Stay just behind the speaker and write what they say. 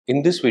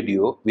In this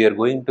video, we are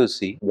going to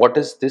see what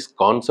is this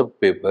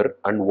concept paper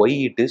and why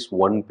it is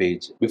one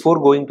page. Before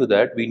going to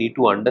that, we need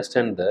to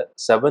understand the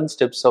 7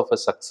 steps of a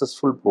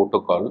successful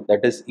protocol.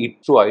 That is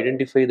it to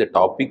identify the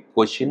topic,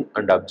 question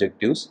and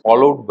objectives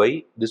followed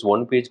by this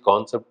one page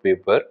concept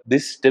paper.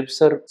 These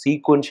steps are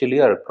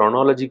sequentially or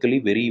chronologically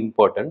very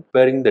important.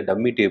 Preparing the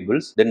dummy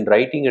tables, then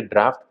writing a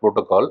draft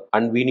protocol,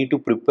 and we need to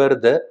prepare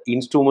the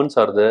instruments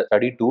or the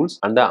study tools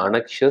and the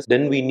annexures.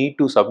 Then we need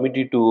to submit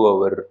it to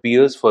our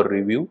peers for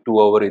review, to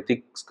our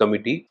ethics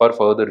committee for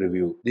further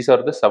review. These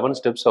are the 7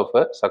 steps of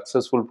a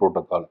successful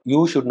protocol.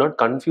 You should not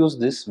confuse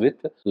this with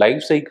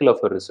life cycle of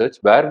a research,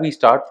 where we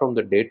start from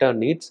the data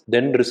needs,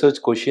 then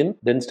research question,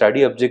 then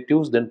study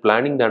objectives, then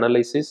planning the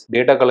analysis,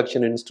 data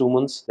collection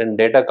instruments, then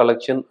data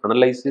collection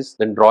analysis,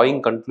 then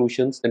drawing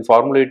conclusions, then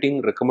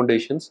formulating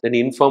recommendations, then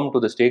inform to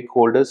the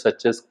stakeholders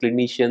such as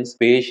clinicians,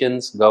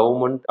 patients,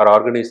 government or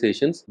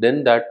organizations.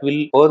 Then that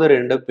will further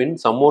end up in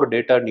some more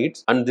data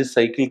needs, and this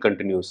cycle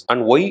continues.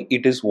 And why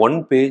it is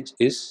one page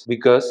is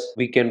because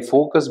we can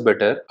focus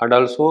better, and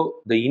also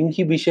the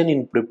inhibition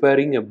in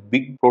preparing a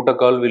big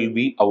protocol will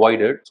be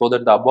avoided, so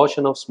that the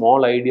abortion of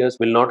small ideas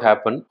will not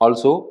happen.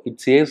 Also,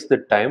 it saves the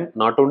time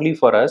not only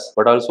for us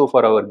but also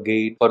for our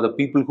guide, for the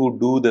people who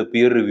do the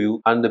peer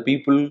review and the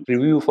people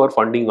review for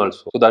funding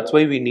also. So that's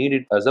why we need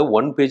it as a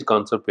one page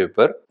concept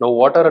paper. Now,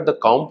 what are the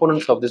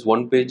components of this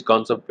one page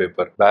concept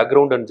paper?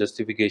 Background and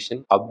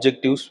justification,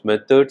 objectives,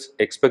 methods,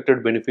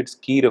 expected benefits,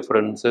 key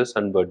references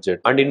and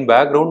budget. And in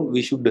background,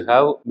 we should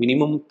have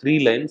minimum 3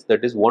 lines,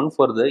 that is one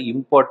for the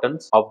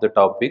importance of the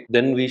topic.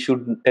 Then we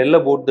should tell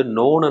about the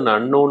known and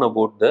unknown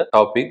about the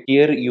topic.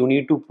 Here you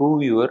need to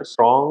prove your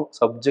strong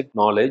subject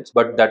knowledge,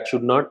 but that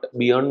should not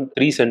be beyond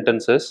 3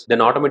 sentences.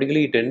 Then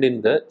automatically it end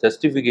in the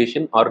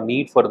justification or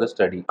need for the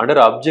study. Under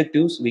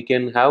objectives, we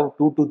can have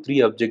 2 to 3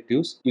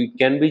 objectives. It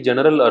can be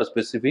general or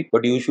specific,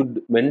 but you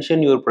should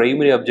mention your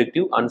primary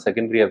objective and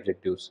secondary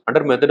objectives.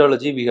 Under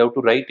methodology, we have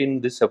to write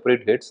in this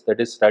separate heads, that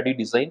is study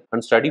design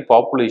and study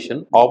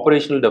population,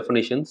 operational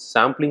definitions,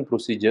 sampling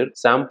procedure,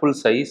 sample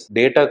size,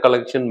 data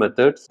collection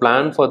methods,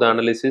 plan for the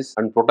analysis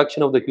and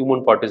protection of the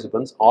human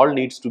participants. All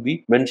needs to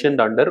be mentioned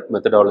under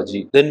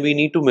methodology. Then we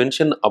need to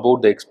mention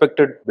about the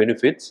expected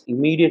benefits,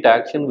 immediate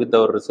action with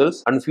our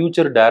results and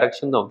future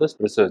direction of the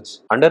research.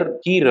 Under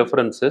key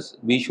references,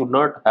 we should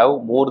not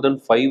have more than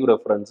 5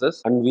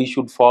 references, and we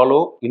should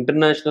follow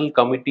International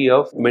Committee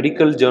of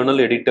Medical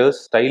Journal Editors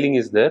styling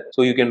is there,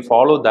 so you can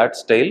follow that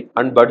style.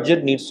 And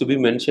budget needs to be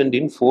mentioned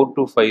in 4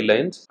 to 5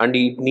 lines, and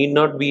it need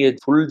not be a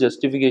full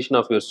justification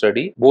of your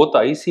study. Both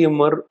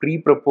icmr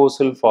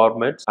pre-proposal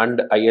formats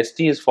and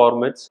STS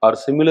formats are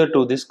similar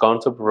to this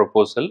concept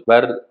proposal,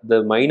 where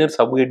the minor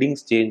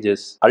subheadings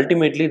changes.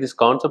 Ultimately, this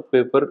concept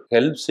paper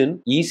helps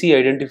in easy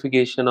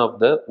identification of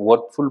the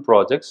worthful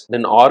projects,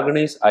 then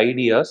organize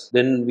ideas,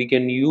 then we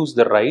can use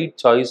the right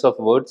choice of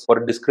words for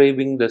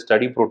describing the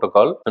study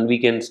protocol, and we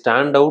can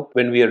stand out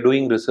when we are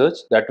doing research.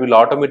 That will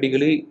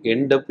automatically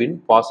end up in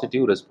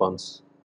positive response.